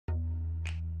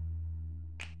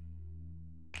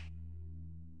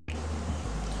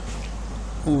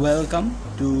Welcome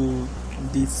to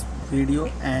this video,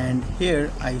 and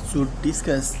here I should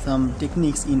discuss some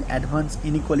techniques in advanced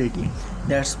inequality.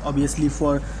 That's obviously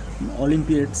for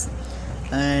Olympiads.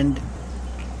 And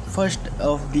first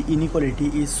of the inequality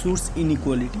is Schur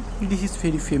inequality. This is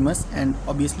very famous and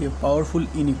obviously a powerful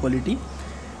inequality.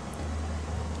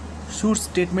 Schur's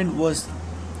statement was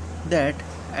that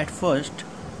at first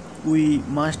we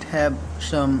must have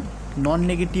some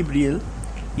non-negative real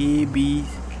a, b,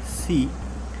 c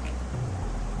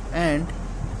and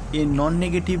a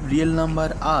non-negative real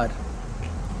number r,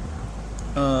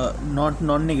 not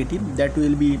non-negative, that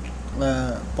will be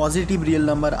positive real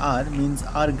number r, means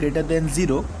r greater than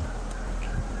 0.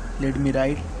 Let me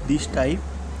write this type,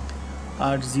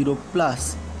 r0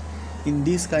 plus. In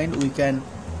this kind we can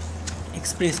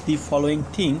express the following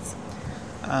things,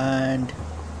 and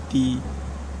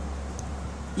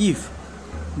if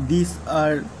these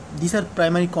are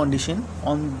primary condition,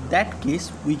 on that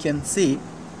case we can say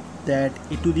that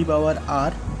a to the power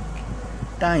r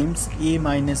times a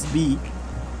minus b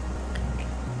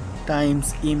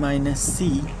times a minus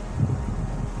c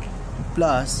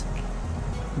plus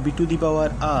b to the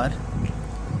power r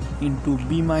into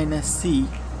b minus c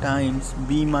times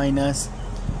b minus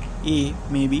a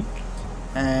maybe,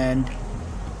 and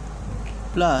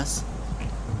plus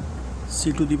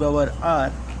c to the power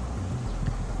r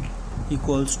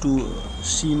equals to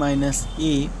c minus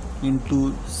a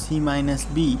into c minus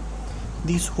b.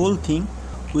 This whole thing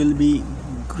will be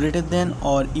greater than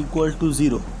or equal to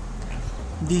 0.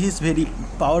 This is very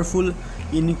powerful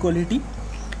inequality.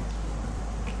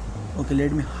 Okay,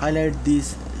 let me highlight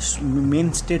this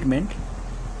main statement.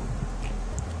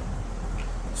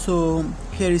 So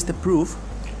here is the proof.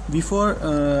 Before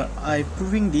I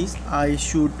proving this, I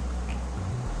should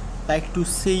like to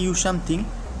say you something.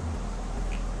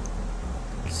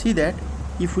 See that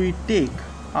if we take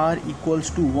r equals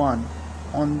to 1,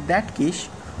 on that case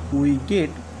we get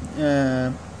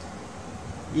a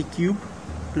cube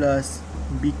plus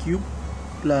b cube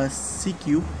plus c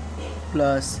cube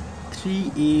plus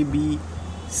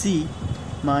 3abc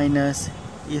minus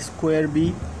a square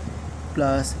b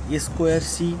plus a square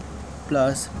c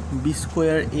plus b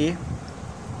square a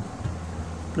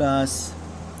plus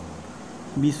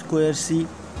b square c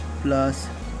plus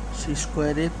c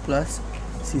square a plus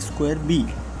c square b,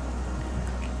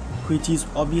 which is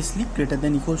obviously greater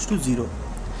than equals to 0.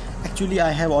 Actually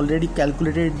I have already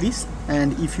calculated this,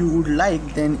 and if you would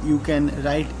like then you can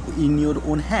write in your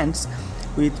own hands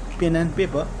with pen and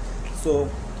paper. So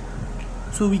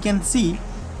we can see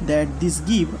that this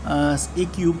give us a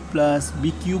cube plus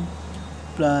b cube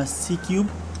plus c cube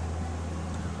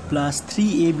plus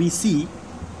 3abc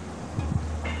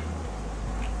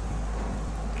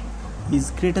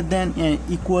is greater than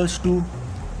equals to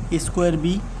a square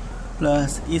b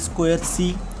plus a square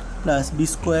c plus b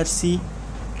square c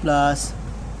plus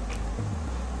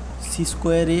c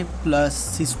square a plus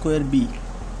c square b.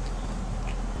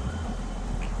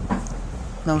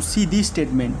 Now see this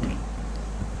statement.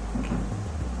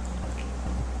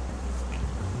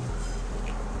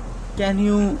 Can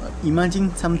you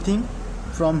imagine something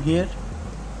from here?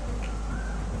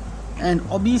 And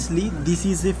obviously this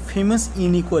is a famous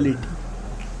inequality.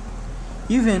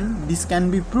 Even this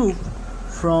can be proved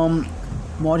from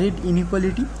moderate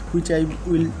inequality, which I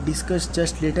will discuss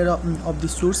just later of the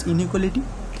Schur inequality.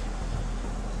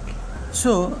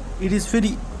 So it is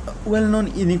very well known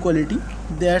inequality.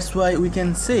 That's why we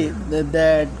can say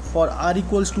that for r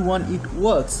equals to 1 it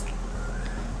works.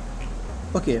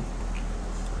 Okay,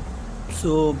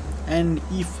 so and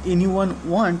if anyone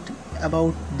want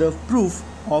about the proof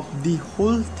of the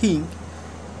whole thing,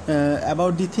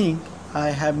 about the thing I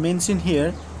have mentioned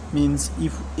here, means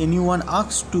if anyone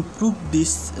asks to prove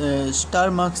this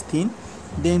star marks thing,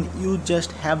 then you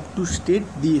just have to state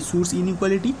the Schur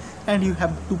inequality and you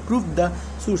have to prove the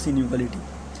Schur inequality.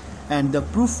 And the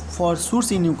proof for Schur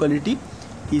inequality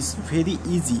is very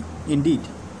easy indeed.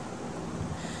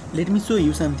 Let me show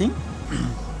you something.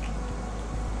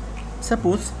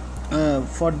 Suppose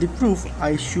for the proof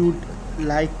I should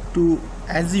like to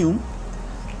assume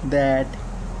that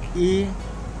a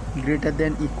greater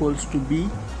than equals to b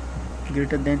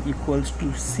greater than equals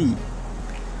to c.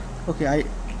 Okay, I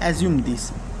assume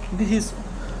this. This is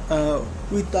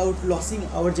without losing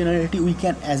our generality, we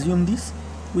can assume this.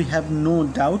 We have no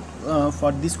doubt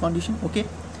for this condition. Okay,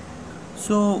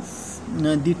 so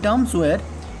the terms were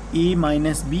a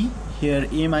minus b, here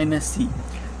a minus c.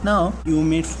 Now you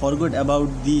may forget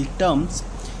about the terms.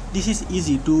 This is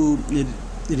easy to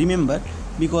remember,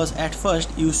 because at first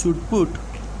you should put,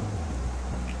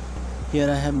 here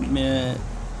I have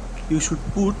you should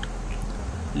put,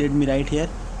 let me write here,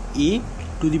 a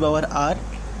to the power r,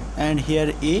 and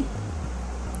here a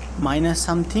minus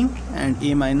something and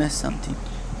a minus something,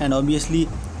 and obviously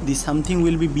this something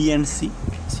will be b and c.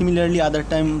 Similarly other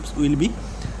terms will be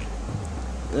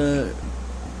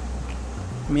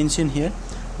mentioned here,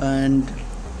 and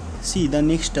see the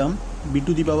next term b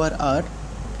to the power r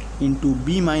into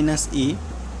b minus a,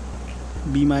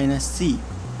 b minus c.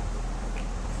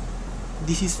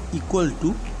 This is equal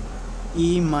to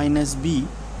a minus b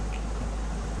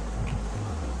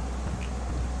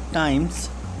times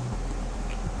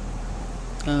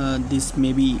this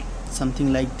may be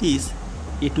something like this,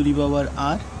 a to the power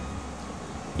r,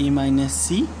 a minus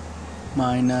c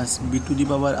minus b to the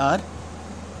power r,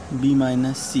 b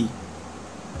minus c.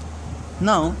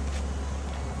 Now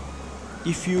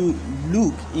if you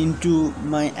look into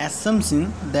my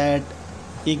assumption that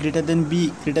a greater than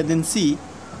b greater than c,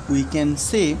 we can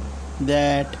say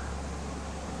that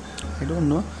I don't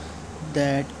know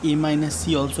that a minus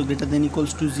c also greater than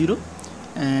equals to 0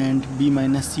 and b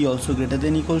minus c also greater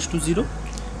than equals to 0,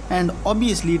 and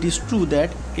obviously it is true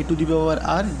that a to the power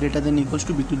r greater than equals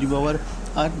to b to the power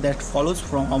r. That follows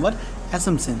from our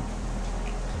assumption.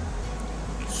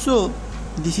 So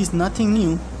this is nothing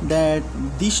new, that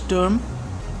this term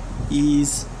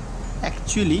is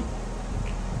actually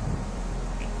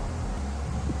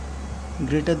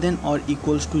greater than or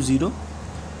equals to 0.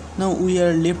 Now we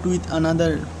are left with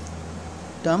another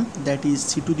term, that is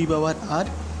c to the power r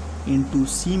into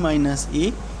c minus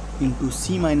a into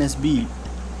c minus b.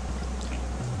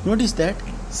 Notice that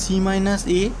c minus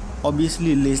a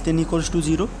obviously less than equals to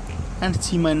 0 and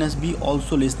c minus b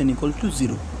also less than equal to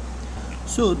 0.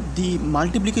 So the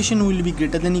multiplication will be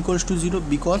greater than equals to 0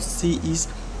 because c is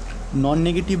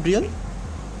non-negative real.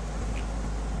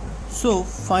 So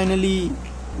finally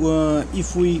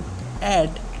if we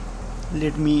add,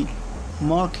 let me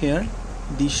mark here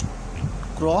this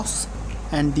cross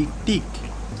and the tick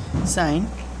sign,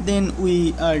 then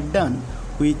we are done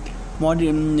with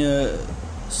modern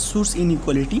Schur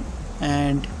inequality,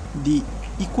 and the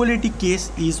equality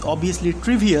case is obviously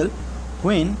trivial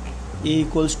when a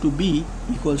equals to b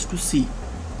equals to c.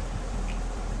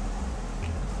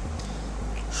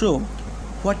 So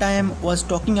what I was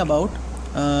talking about,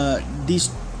 this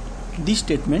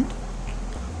statement,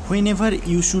 whenever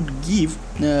you should give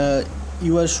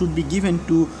you should be given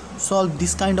to solve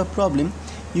this kind of problem,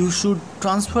 you should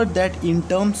transfer that in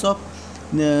terms of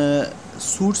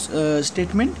Schur's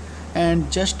statement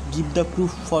and just give the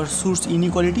proof for Schur's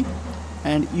inequality,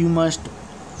 and you must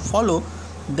follow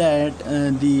that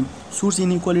the Schur's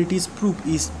inequality's proof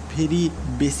is very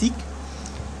basic.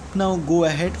 Now go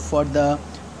ahead for the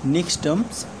next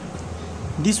terms.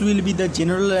 This will be the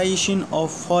generalization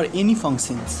of for any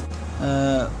functions.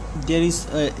 There is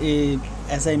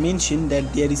as I mentioned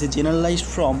that there is a generalized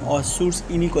form or Schur's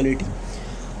inequality.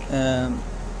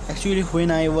 Actually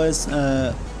when I was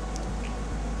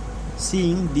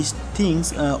seeing these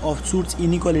things of Schur's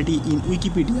inequality in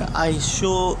Wikipedia, I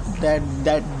show that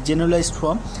generalized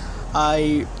form.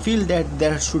 I feel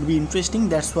that should be interesting,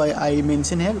 that's why I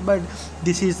mention here, but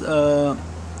this is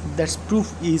that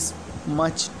proof is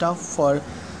much tough for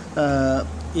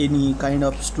any kind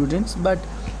of students, but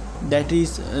that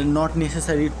is not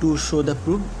necessary to show the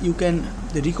proof. You can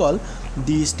recall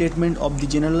the statement of the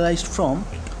generalized form.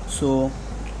 So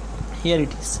here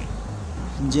it is,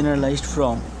 generalized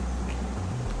form,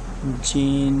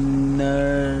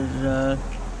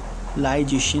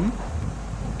 generalization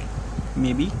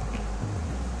maybe.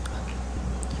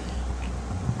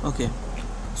 Okay,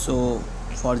 so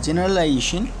for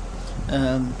generalization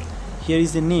here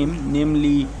is the name,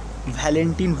 namely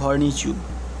Valentin Vorniciu.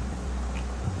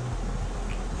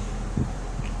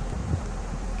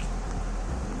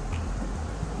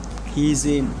 He is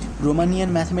a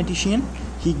Romanian mathematician.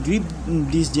 He gripped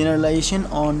this generalization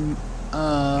on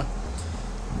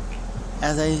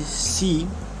as I see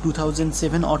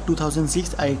 2007 or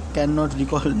 2006, I cannot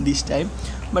recall this time,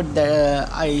 but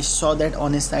I saw that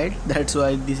on a site. That's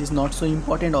why this is not so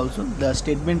important. Also the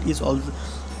statement is also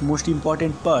most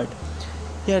important part.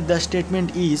 Here the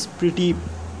statement is pretty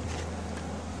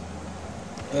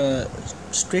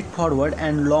straightforward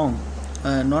and long.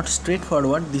 Not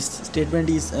straightforward, this statement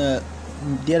is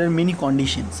there are many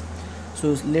conditions.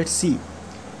 So let's see.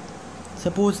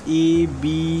 Suppose a,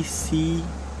 b, c,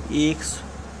 x,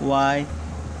 y,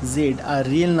 z are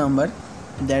real number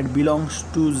that belongs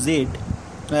to z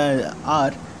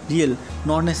are real,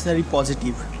 not necessarily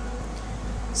positive.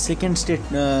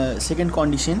 Second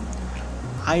condition,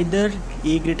 either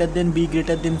a greater than b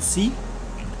greater than c,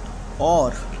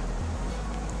 or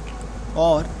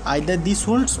either this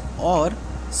holds or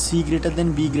c greater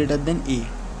than b greater than a.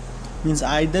 Means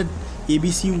either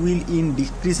ABC will in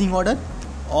decreasing order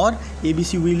or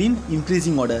ABC will in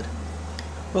increasing order.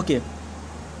 Okay,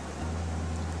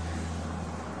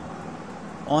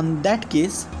 on that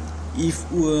case, if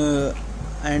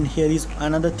and here is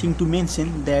another thing to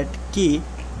mention, that k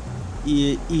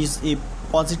is a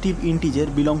positive integer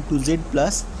belong to z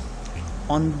plus.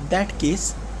 On that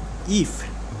case, if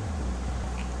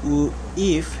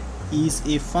is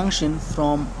a function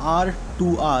from R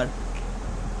to R,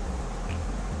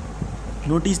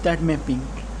 notice that mapping,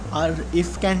 or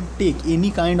if can take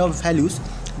any kind of values,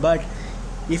 but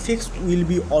fx will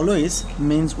be always,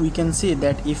 means we can say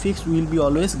that fx will be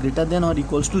always greater than or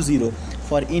equals to 0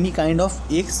 for any kind of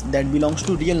x that belongs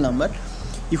to real number.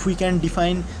 If we can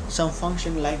define some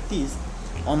function like this,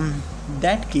 on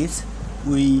that case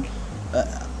we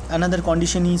another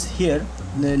condition is here.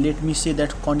 Let me say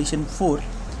that condition 4,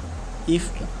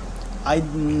 if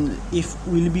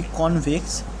will be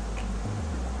convex.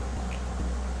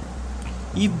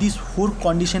 If this 4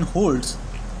 condition holds,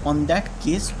 on that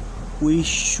case we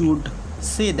should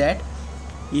say that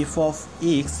f of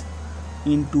x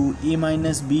into a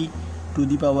minus b to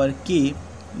the power k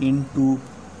into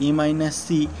a minus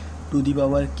c to the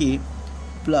power k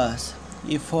plus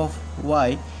f of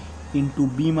y into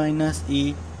b minus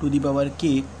a to the power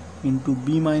k into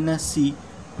b minus c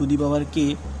to the power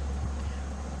k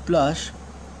plus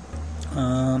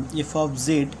f of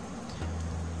z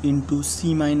into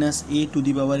c minus a to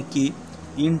the power k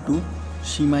into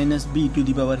c minus b to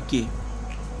the power k.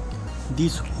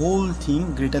 This whole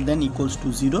thing greater than equals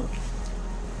to 0,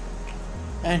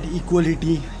 and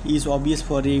equality is obvious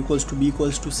for a equals to b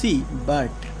equals to c.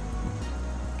 But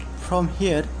from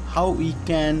here, how we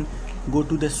can go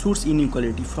to the source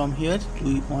inequality? From here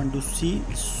we want to see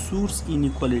source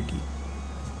inequality,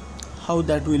 how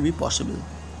that will be possible.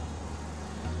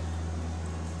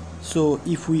 So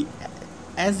if we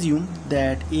assume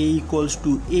that a equals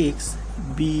to x,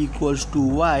 b equals to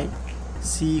y,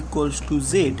 c equals to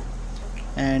z,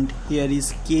 and here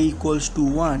is k equals to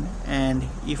 1 and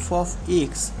f of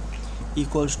x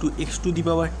equals to x to the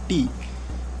power t,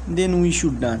 then we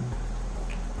should done.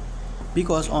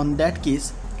 Because on that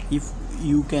case, if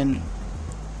you can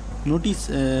notice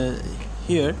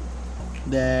here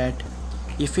that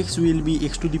fx will be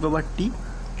x to the power t,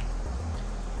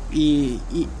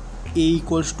 a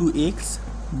equals to x,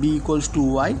 b equals to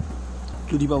y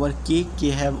to the power k, k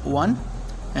have 1,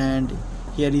 and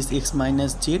here is x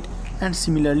minus z, and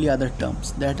similarly other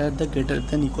terms that are the greater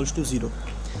than equals to 0.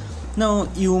 Now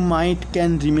you might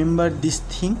can remember this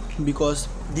thing because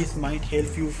this might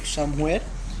help you somewhere.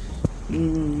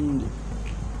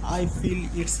 I feel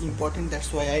it's important,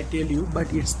 that's why I tell you,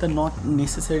 but it's the not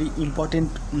necessary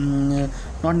important,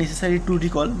 not necessary to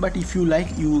recall, but if you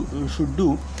like you should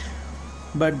do.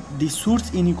 But the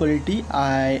source inequality,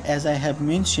 as I have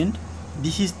mentioned,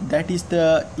 that is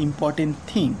the important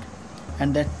thing,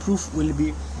 and that proof will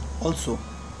be also.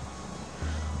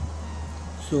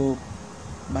 So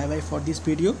bye bye for this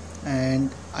video,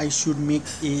 and I should make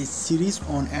a series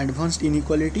on advanced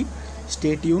inequality.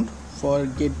 Stay tuned for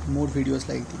get more videos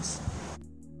like this.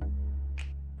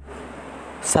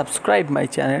 Subscribe my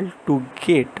channel to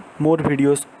get more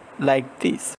videos like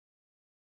this.